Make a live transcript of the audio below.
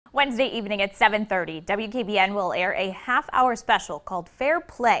Wednesday evening at 7:30, WKBN will air a half-hour special called Fair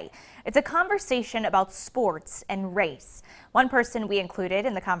Play. It's a conversation about sports and race. One person we included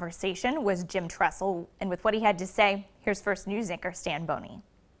in the conversation was Jim Tressel, and with what he had to say, here's First News anchor Stan Boney.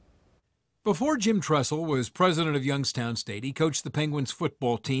 Before Jim Tressel was president of Youngstown State, he coached the Penguins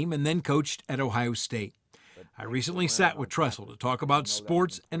football team and then coached at Ohio State. I recently sat with Tressel to talk about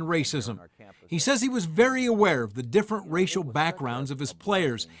sports and racism. He says he was very aware of the different racial backgrounds of his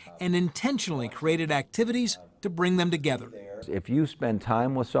players and intentionally created activities to bring them together. If you spend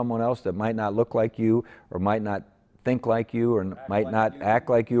time with someone else that might not look like you or might not think like you or might not act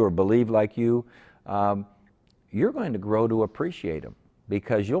like you or believe like you, you're going to grow to appreciate them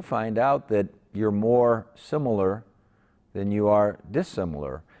because you'll find out that you're more similar than you are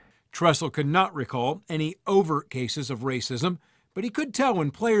dissimilar. Tressel could not recall any overt cases of racism, but he could tell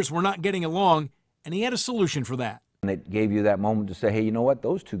when players were not getting along, and he had a solution for that. And it gave you that moment to say, hey, you know what,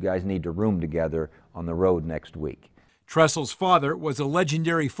 those two guys need to room together on the road next week. Tressel's father was a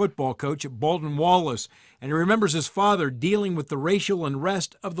legendary football coach at Baldwin Wallace, and he remembers his father dealing with the racial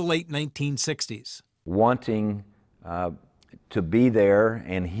unrest of the late 1960s. Wanting to be there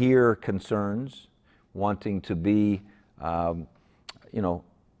and hear concerns, wanting to be,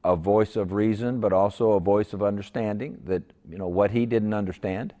 a voice of reason, but also a voice of understanding that, what he didn't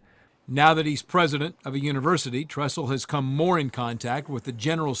understand. Now that he's president of a university, Tressel has come more in contact with the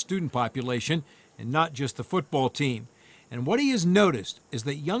general student population and not just the football team. And what he has noticed is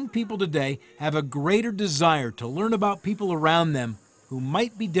that young people today have a greater desire to learn about people around them who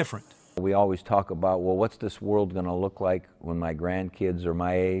might be different. We always talk about, well, what's this world going to look like when my grandkids are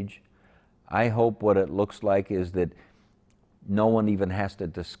my age? I hope what it looks like is that no one even has to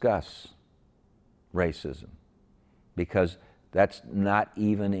discuss racism because that's not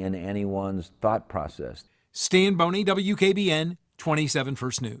even in anyone's thought process. Stan Boney, WKBN 27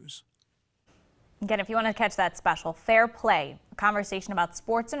 First News. Again, if you want to catch that special, Fair Play, a conversation about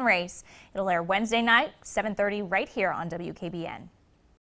sports and race, it'll air Wednesday night, 7:30 right here on WKBN.